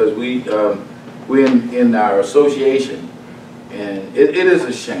something, because we're in our association, and it is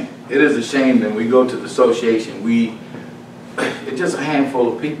a shame. It is a shame that we go to the association, it's just a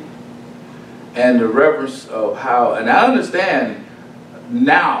handful of people. And the reverence of how, and I understand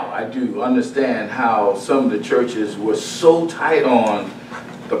now, I do understand how some of the churches were so tight on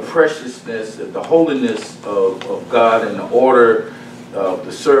the preciousness, the holiness of God and the order of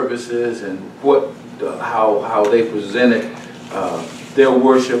the services and how they presented their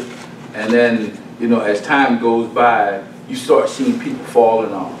worship. And then, you know, as time goes by, you start seeing people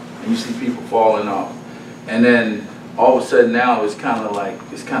falling off, and you see people falling off. And then all of a sudden now it's kind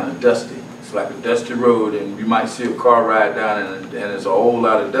of dusty. It's like a dusty road, and you might see a car ride down and there's a whole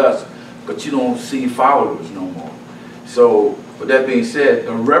lot of dust, but you don't see followers no more. So with that being said,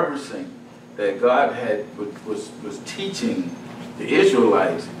 the reverencing that God was teaching the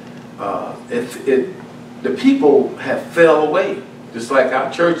Israelites, the people have fell away, just like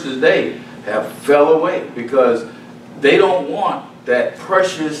our churches today have fell away, because they don't want that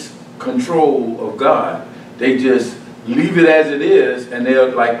precious control of God. They just leave it as it is, and they're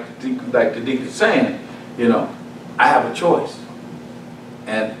like the deacon's saying, you know, I have a choice,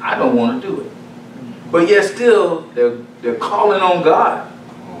 and I don't want to do it. But yet still, they're calling on God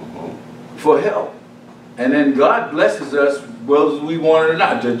for help. And then God blesses us whether we want it or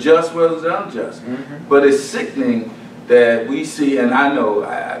not, the just whether it's unjust. But it's sickening that we see, and I know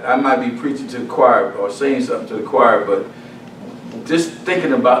I might be preaching to the choir or saying something to the choir, but just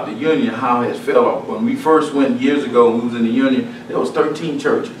thinking about the union, how it fell off. When we first went years ago, when we was in the union, there was 13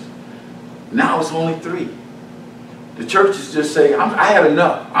 churches. Now it's only 3. The churches just say, I had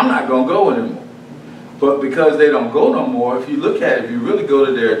enough. I'm not going to go anymore. But because they don't go no more, if you look at it, if you really go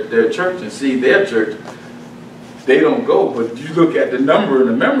to their church and see their church, they don't go. But you look at the number and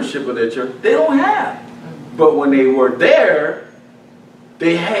the membership of their church, they don't have. But when they were there,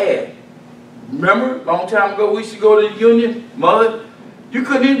 they had. Remember, a long time ago, we used to go to the union, Mother, you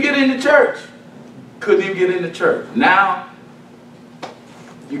couldn't even get in the church. Couldn't even get in the church. Now,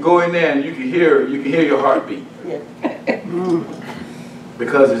 you go in there and you can hear your heartbeat. Yeah.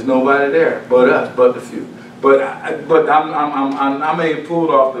 Because there's nobody there but us, but the few. But I may have pulled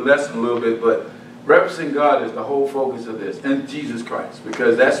off the lesson a little bit, but representing God is the whole focus of this, and Jesus Christ,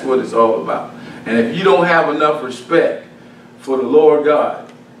 because that's what it's all about. And if you don't have enough respect for the Lord God,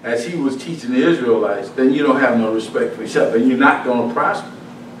 as he was teaching the Israelites, then you don't have no respect for yourself, and you're not going to prosper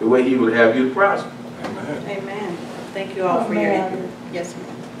the way he would have you to prosper. Amen. Amen. Thank you all for your input. Yes, ma'am.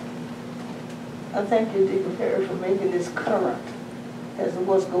 I thank you, Deacon Perry, for making this current as to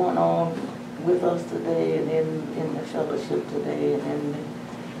what's going on with us today and in the fellowship today and in the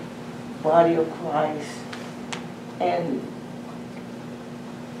body of Christ. And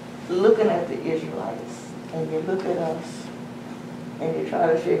looking at the Israelites, and you look at us, and you try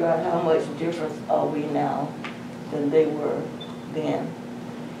to figure out how much difference are we now than they were then.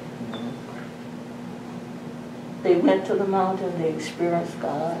 They went to the mountain, they experienced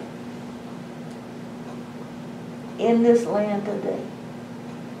God. In this land today,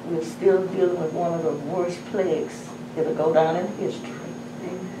 we're still dealing with one of the worst plagues that'll go down in history.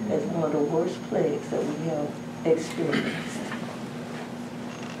 As one of the worst plagues that we have experienced.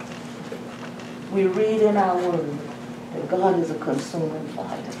 We read in our word that God is a consuming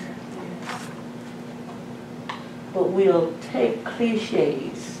fire. But we'll take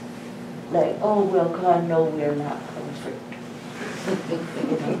cliches like, oh, well, God knows we're not perfect.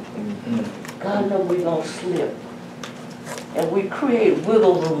 You know? God knows we're going to slip. And we create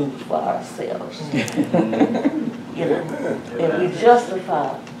wiggle room for ourselves. You know? And we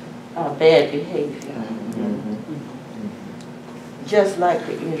justify our bad behavior. Just like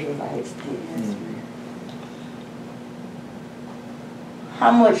the Israelites did.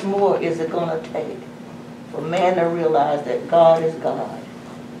 How much more is it going to take for man to realize that God is God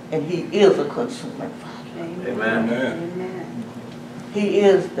and he is a consuming fire? Amen. Amen. He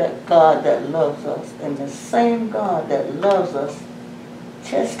is that God that loves us, and the same God that loves us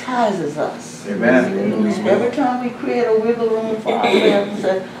chastises us. Amen. Every time we create a wiggle room for ourselves and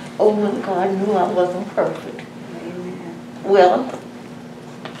say, oh, well, God knew I wasn't perfect. Amen. Well,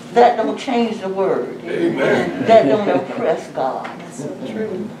 that don't change the word. Amen. That don't impress God. That's so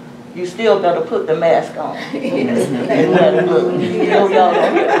true. You still better put the mask on. Yes, And let it look. You know, y'all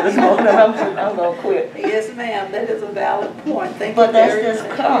don't hear this morning. I'm going to quit. Yes, ma'am. That is a valid point. Thank But you that's very just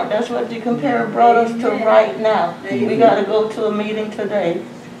much. current. That's what Deacon Perry brought us to right now. Amen. We got to go to a meeting today.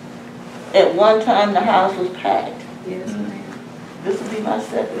 At one time, the house was packed. Yes, ma'am. This will be my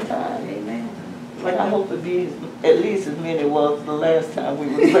second time. Amen. But I hope it be at least as many was the last time we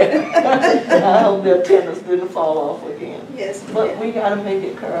were there. I hope the attendance didn't fall off again. Yes, But ma'am. we got to make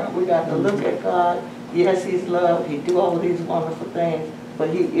it current. We got to look at God. Yes, he's love. He do all of these wonderful things, but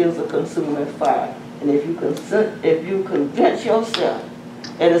he is a consuming fire. And if you convince yourself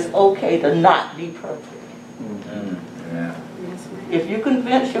that it's okay to not be perfect, Yeah. Yes, ma'am. if you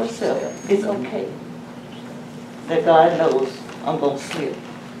convince yourself it's okay that God knows I'm going to slip,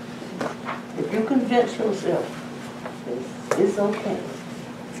 if you convince yourself it's okay,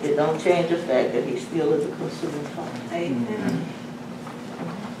 it don't change the fact that he still is a consuming fire. Amen.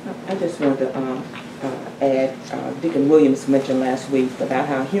 I just wanted to add, Deacon Williams mentioned last week about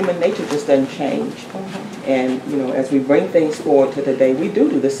how human nature just doesn't change. And, you know, as we bring things forward to today, we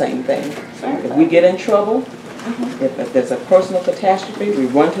do the same thing. If we get in trouble, if there's a personal catastrophe, we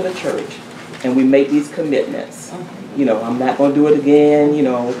run to the church and we make these commitments. You know, I'm not going to do it again, you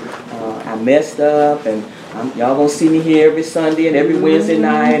know, I messed up and y'all going to see me here every Sunday and every Wednesday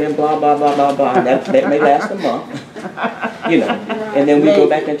night and blah, blah, blah, blah, blah. That may last a month, you know, and then we go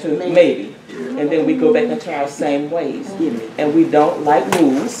back into, maybe, and then we go back into our same ways. And we don't like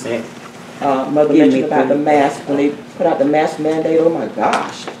rules. Mother mentioned about the mask, when they put out the mask mandate, oh my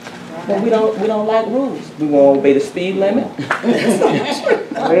gosh. But we don't like rules. We won't obey the speed limit. You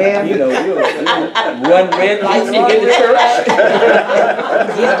know, you run red lights to get to church.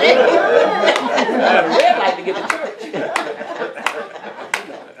 Run red light to get to church.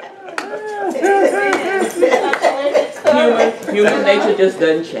 Human nature just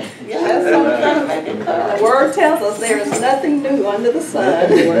doesn't change. That's what I'm trying to make it clear. The word tells us there is nothing new under the sun.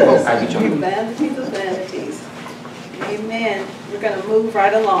 Vanities of vanities. Amen. We're going to move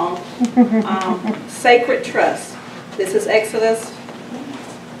right along. Sacred trust. This is Exodus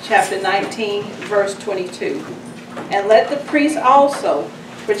chapter 19, verse 22. And let the priests also,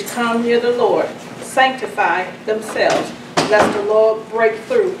 which come near the Lord, sanctify themselves, lest the Lord break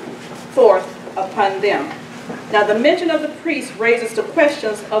forth upon them. Now the mention of the priests raises the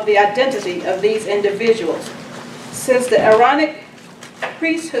questions of the identity of these individuals. Since the Aaronic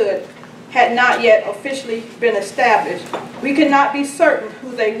priesthood had not yet officially been established, we cannot be certain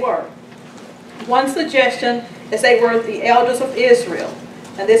who they were. One suggestion is they were the elders of Israel,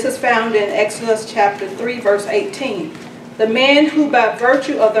 and this is found in Exodus chapter 3, verse 18. The men who by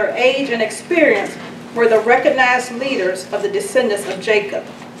virtue of their age and experience were the recognized leaders of the descendants of Jacob.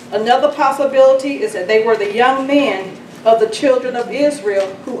 Another possibility is that they were the young men of the children of Israel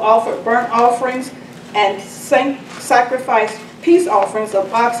who offered burnt offerings and sacrificed peace offerings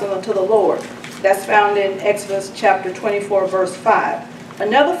of oxen unto the Lord. That's found in Exodus chapter 24, verse 5.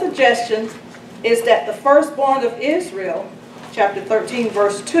 Another suggestion is that the firstborn of Israel, chapter 13,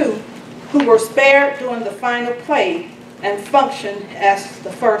 verse 2, who were spared during the final plague and functioned as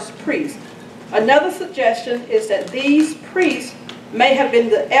the first priest. Another suggestion is that these priests may have been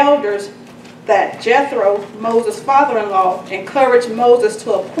the elders that Jethro, Moses' father-in-law, encouraged Moses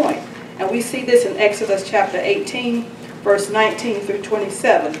to appoint. And we see this in Exodus chapter 18, verse 19 through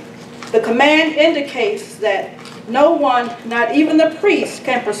 27. The command indicates that no one, not even the priest,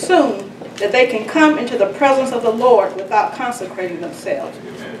 can presume that they can come into the presence of the Lord without consecrating themselves,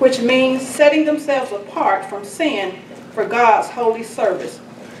 which means setting themselves apart from sin for God's holy service.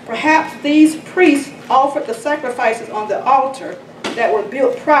 Perhaps these priests offered the sacrifices on the altar that were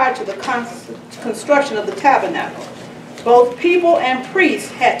built prior to the construction of the tabernacle. Both people and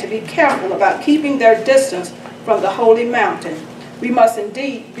priests had to be careful about keeping their distance from the holy mountain. We must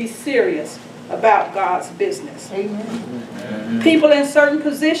indeed be serious about God's business. Amen. People in certain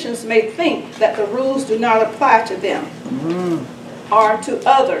positions may think that the rules do not apply to them or to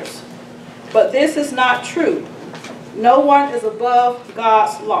others, but this is not true. No one is above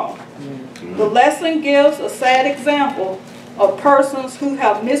God's law. The lesson gives a sad example of persons who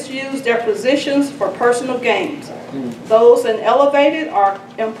have misused their positions for personal gains. Those in elevated or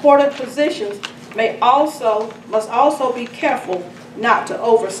important positions must also be careful not to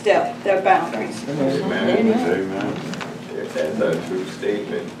overstep their boundaries. Amen. Amen. That's a true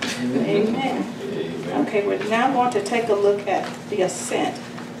statement. Amen. Amen. Okay, we're now going to take a look at the ascent.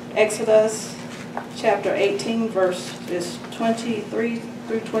 Exodus chapter 18, verses 23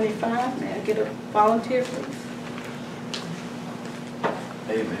 through 25. May I get a volunteer, please?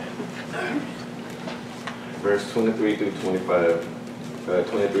 Amen. Verse 23 through 25.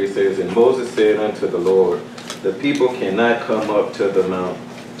 23 says, And Moses said unto the Lord, The people cannot come up to the Mount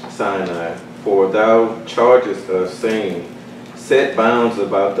Sinai, for thou chargest us, saying, Set bounds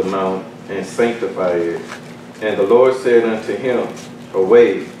about the mount, and sanctify it. And the Lord said unto him,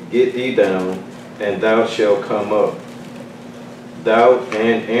 Away, get thee down, and thou shalt come up, thou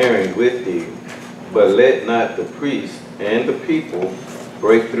and Aaron with thee. But let not the priests and the people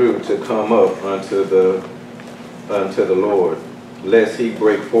break through to come up unto the Lord, lest he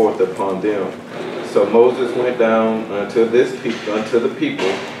break forth upon them. So Moses went down unto the people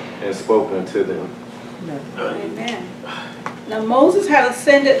and spoke unto them. Amen. Now Moses had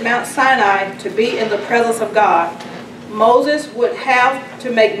ascended Mount Sinai to be in the presence of God. Moses would have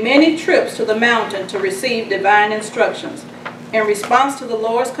to make many trips to the mountain to receive divine instructions. In response to the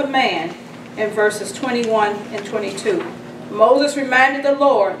Lord's command in verses 21 and 22, Moses reminded the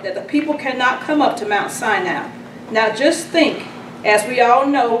Lord that the people cannot come up to Mount Sinai. Now just think, as we all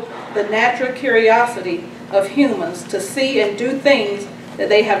know, the natural curiosity of humans to see and do things that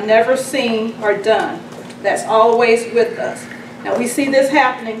they have never seen or done. That's always with us. Now we see this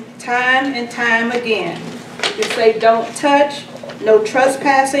happening time and time again. You say don't touch, no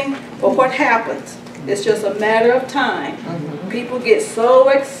trespassing, but what happens? It's just a matter of time. People get so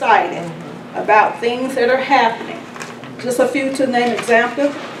excited about things that are happening. Just a few to name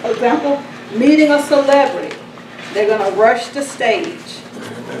example, meeting a celebrity. They're going to rush the stage.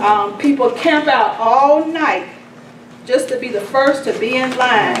 People camp out all night just to be the first to be in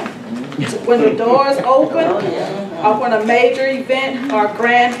line. When the doors open, or when a major event or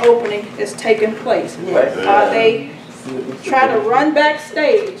grand opening is taking place. They try to run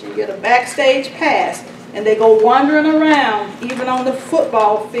backstage and get a backstage pass, and they go wandering around, even on the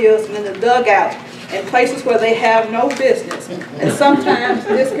football fields and in the dugouts, in places where they have no business. And sometimes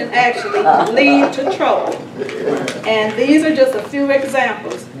this can actually lead to trouble. And these are just a few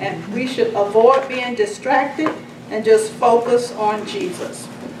examples. And we should avoid being distracted and just focus on Jesus.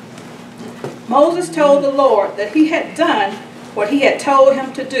 Moses told the Lord that he had done what he had told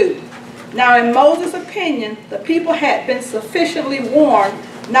him to do. Now, in Moses' opinion, the people had been sufficiently warned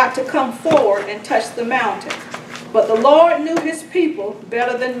not to come forward and touch the mountain. But the Lord knew his people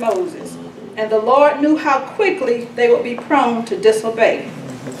better than Moses, and the Lord knew how quickly they would be prone to disobey.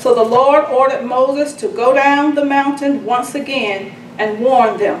 So the Lord ordered Moses to go down the mountain once again and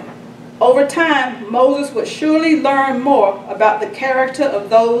warn them. Over time, Moses would surely learn more about the character of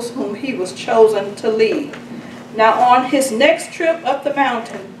those whom he was chosen to lead. Now, on his next trip up the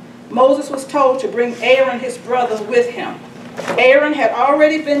mountain, Moses was told to bring Aaron, his brother, with him. Aaron had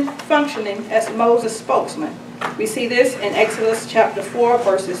already been functioning as Moses' spokesman. We see this in Exodus chapter 4,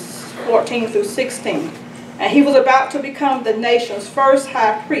 verses 14 through 16. And he was about to become the nation's first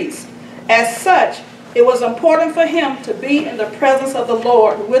high priest. As such, it was important for him to be in the presence of the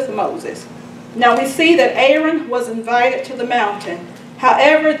Lord with Moses. Now we see that Aaron was invited to the mountain.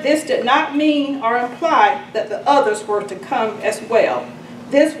 However, this did not mean or imply that the others were to come as well.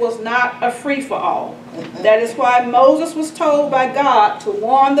 This was not a free-for-all. That is why Moses was told by God to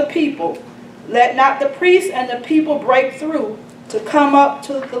warn the people, let not the priests and the people break through to come up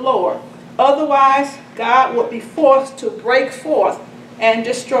to the Lord. Otherwise, God would be forced to break forth and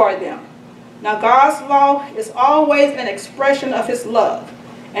destroy them. Now, God's law is always an expression of his love,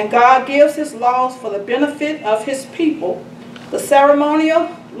 and God gives his laws for the benefit of his people. The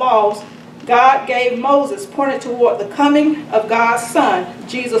ceremonial laws God gave Moses pointed toward the coming of God's Son,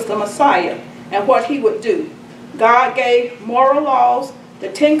 Jesus the Messiah, and what he would do. God gave moral laws, the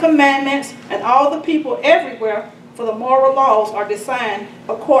 10 Commandments, and all the people everywhere, for the moral laws are designed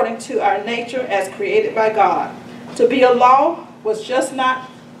according to our nature as created by God. To be a law was just not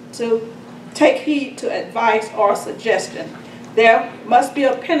to take heed to advice or suggestion. There must be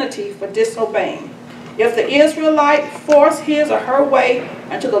a penalty for disobeying. If the Israelite forced his or her way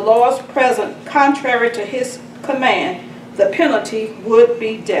into the Lord's presence contrary to his command, the penalty would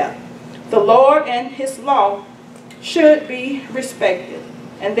be death. The Lord and his law should be respected,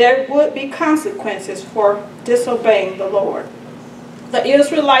 and there would be consequences for disobeying the Lord. The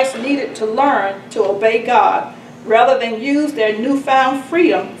Israelites needed to learn to obey God rather than use their newfound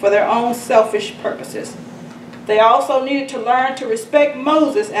freedom for their own selfish purposes. They also needed to learn to respect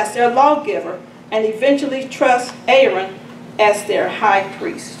Moses as their lawgiver and eventually trust Aaron as their high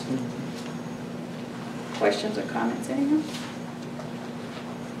priest. Questions or comments, anyone?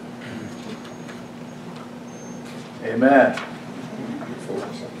 Amen.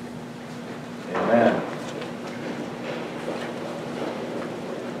 Amen.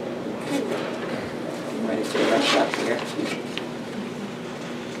 I'm ready to rush up here.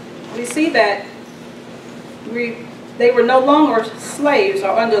 We see that they were no longer slaves or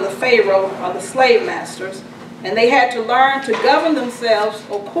under the Pharaoh or the slave masters, and they had to learn to govern themselves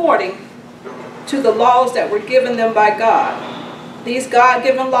according to the laws that were given them by God. These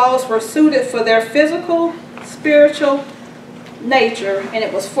God-given laws were suited for their physical, spiritual nature, and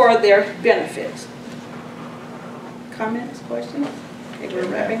it was for their benefits. Comments, questions? Okay, we're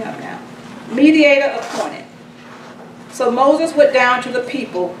wrapping up now. Mediator appointed. So Moses went down to the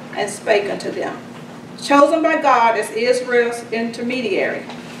people and spake unto them. Chosen by God as Israel's intermediary,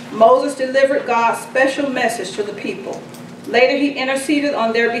 Moses delivered God's special message to the people. Later he interceded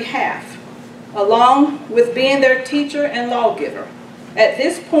on their behalf, along with being their teacher and lawgiver. At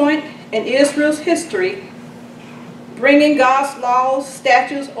this point in Israel's history, bringing God's laws,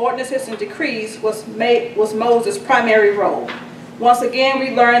 statutes, ordinances, and decrees was Moses' primary role. Once again, we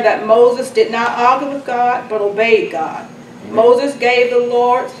learn that Moses did not argue with God, but obeyed God. Moses gave the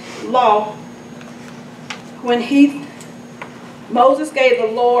Lord's law Moses gave the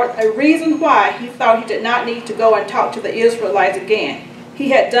Lord a reason why he thought he did not need to go and talk to the Israelites again.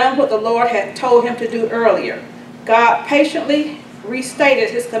 He had done what the Lord had told him to do earlier. God patiently restated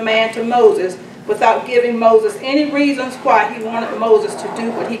his command to Moses without giving Moses any reasons why he wanted Moses to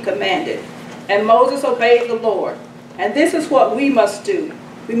do what he commanded. And Moses obeyed the Lord. And this is what we must do.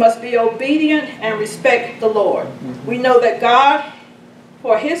 We must be obedient and respect the Lord. We know that God,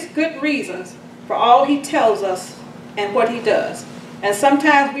 for his good reasons, for all he tells us and what he does. And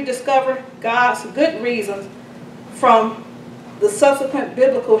sometimes we discover God's good reasons from the subsequent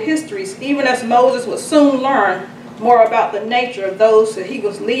biblical histories, even as Moses would soon learn more about the nature of those that he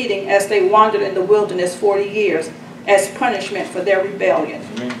was leading as they wandered in the wilderness 40 years as punishment for their rebellion.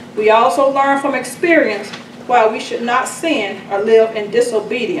 Amen. We also learn from experience while we should not sin or live in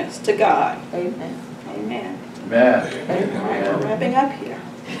disobedience to God. Amen. Amen. Amen. Wrapping up here.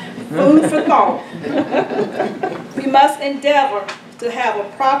 Food for thought. We must endeavor to have a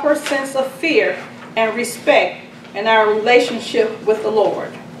proper sense of fear and respect in our relationship with the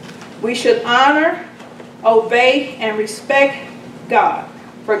Lord. We should honor, obey, and respect God,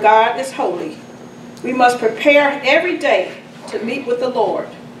 for God is holy. We must prepare every day to meet with the Lord.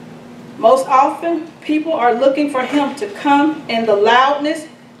 Most often, people are looking for Him to come in the loudness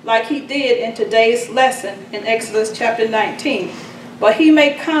like He did in today's lesson in Exodus chapter 19. But He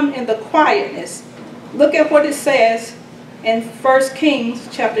may come in the quietness. Look at what it says in 1 Kings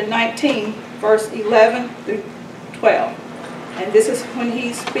chapter 19, verse 11 through 12. And this is when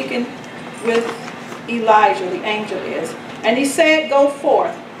He's speaking with Elijah, the angel is. And He said, "Go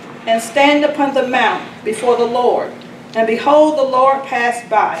forth and stand upon the mount before the Lord. And behold, the Lord passed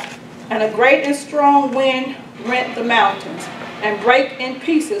by, and a great and strong wind rent the mountains, and brake in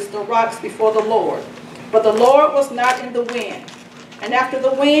pieces the rocks before the Lord. But the Lord was not in the wind. And after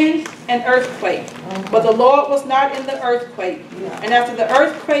the wind, an earthquake. But the Lord was not in the earthquake. And after the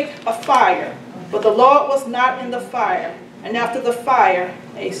earthquake, a fire. But the Lord was not in the fire. And after the fire,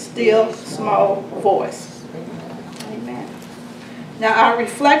 a still small voice." Amen. Now our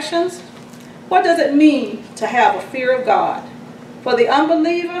reflections. What does it mean to have a fear of God? For the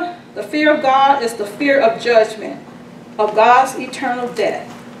unbeliever, the fear of God is the fear of judgment, of God's eternal death,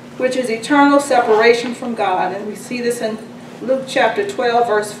 which is eternal separation from God. And we see this in Luke chapter 12,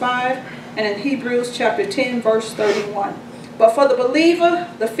 verse 5, and in Hebrews chapter 10, verse 31. But for the believer,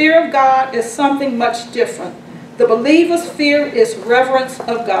 the fear of God is something much different. The believer's fear is reverence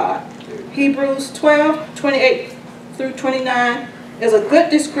of God. Hebrews 12, 28 through 29 is a good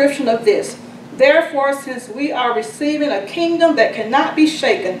description of this. Therefore, since we are receiving a kingdom that cannot be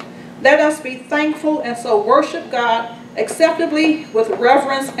shaken, let us be thankful and so worship God acceptably with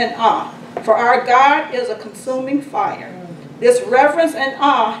reverence and awe. For our God is a consuming fire. This reverence and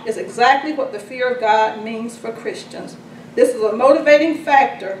awe is exactly what the fear of God means for Christians. This is a motivating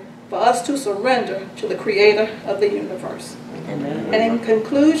factor for us to surrender to the Creator of the universe. Amen. And in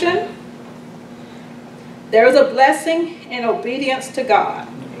conclusion, there is a blessing in obedience to God.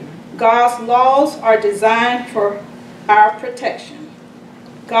 God's laws are designed for our protection.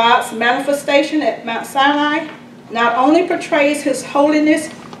 God's manifestation at Mount Sinai not only portrays His holiness,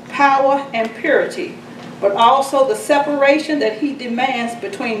 power, and purity, but also the separation that He demands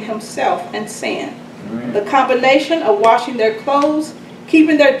between Himself and sin. The combination of washing their clothes,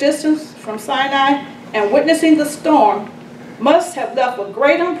 keeping their distance from Sinai, and witnessing the storm must have left a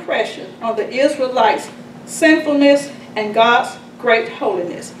great impression on the Israelites' sinfulness and God's great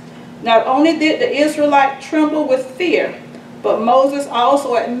holiness. Not only did the Israelite tremble with fear, but Moses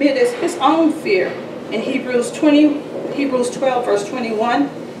also admitted his own fear in Hebrews 12, verse 21,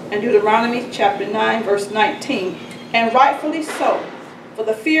 and Deuteronomy chapter 9, verse 19. And rightfully so, for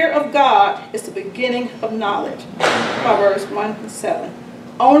the fear of God is the beginning of knowledge. Proverbs 1:7.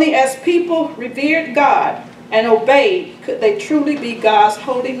 Only as people revered God and obeyed could they truly be God's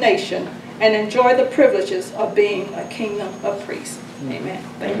holy nation and enjoy the privileges of being a kingdom of priests. Amen.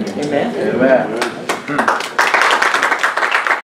 Thank you. Amen. Amen.